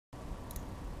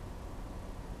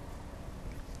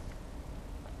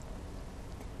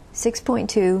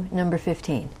6.2, number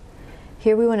 15.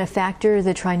 Here we want to factor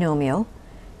the trinomial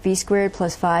v squared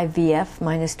plus 5vf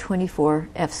minus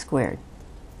 24f squared.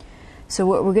 So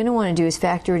what we're going to want to do is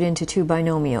factor it into two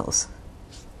binomials.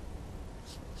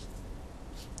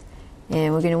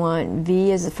 And we're going to want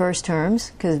v as the first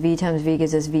terms, because v times v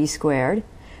gives us v squared.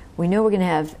 We know we're going to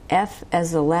have f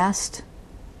as the last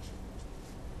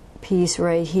piece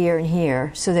right here and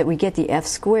here, so that we get the f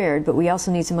squared, but we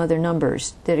also need some other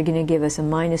numbers that are going to give us a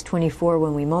minus 24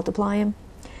 when we multiply them,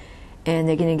 and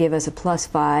they're going to give us a plus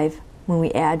 5 when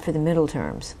we add for the middle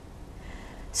terms.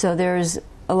 So there's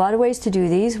a lot of ways to do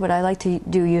these. What I like to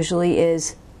do usually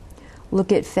is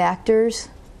look at factors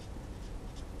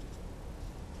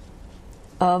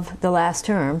of the last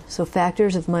term, so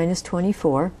factors of minus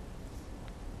 24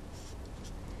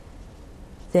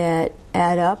 that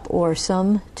add up or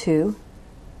sum to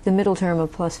the middle term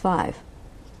of plus 5.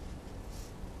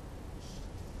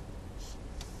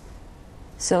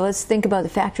 So let's think about the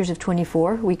factors of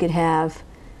 24. We could have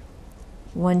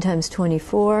 1 times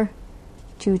 24,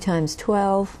 2 times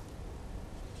 12,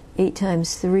 8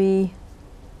 times 3,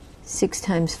 6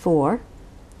 times 4.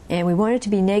 And we want it to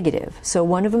be negative. So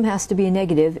one of them has to be a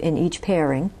negative in each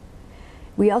pairing.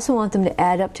 We also want them to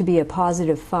add up to be a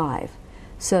positive 5.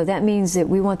 So that means that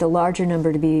we want the larger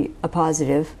number to be a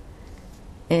positive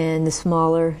and the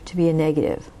smaller to be a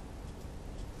negative.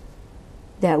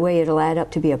 That way it'll add up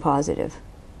to be a positive.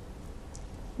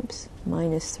 Oops,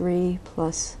 minus 3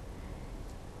 plus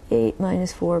 8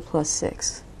 minus 4 plus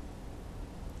 6.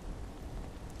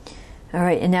 All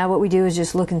right, and now what we do is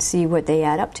just look and see what they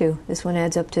add up to. This one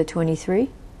adds up to 23.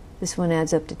 This one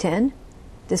adds up to 10.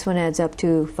 This one adds up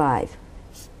to 5.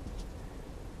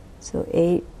 So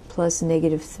 8 plus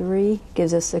negative 3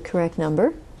 gives us the correct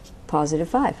number, positive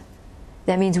 5.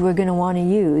 That means we're going to want to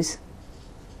use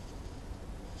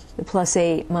the plus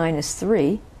 8 minus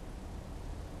 3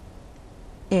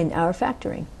 in our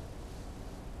factoring.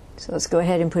 So let's go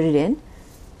ahead and put it in.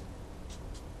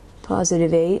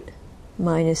 Positive 8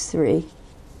 minus 3.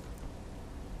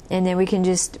 And then we can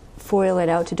just FOIL it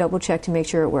out to double check to make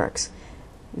sure it works.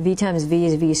 V times v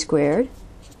is v squared.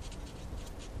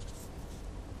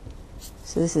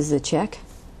 So this is the check.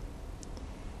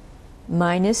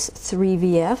 Minus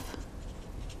 3vf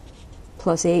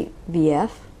plus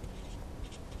 8vf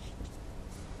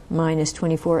minus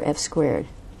 24f squared.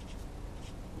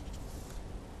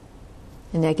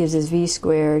 And that gives us v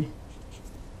squared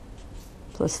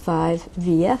plus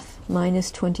 5vf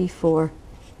minus 24f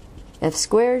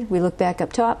squared. We look back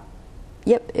up top.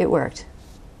 Yep, it worked.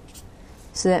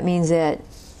 So that means that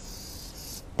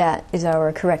that is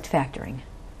our correct factoring.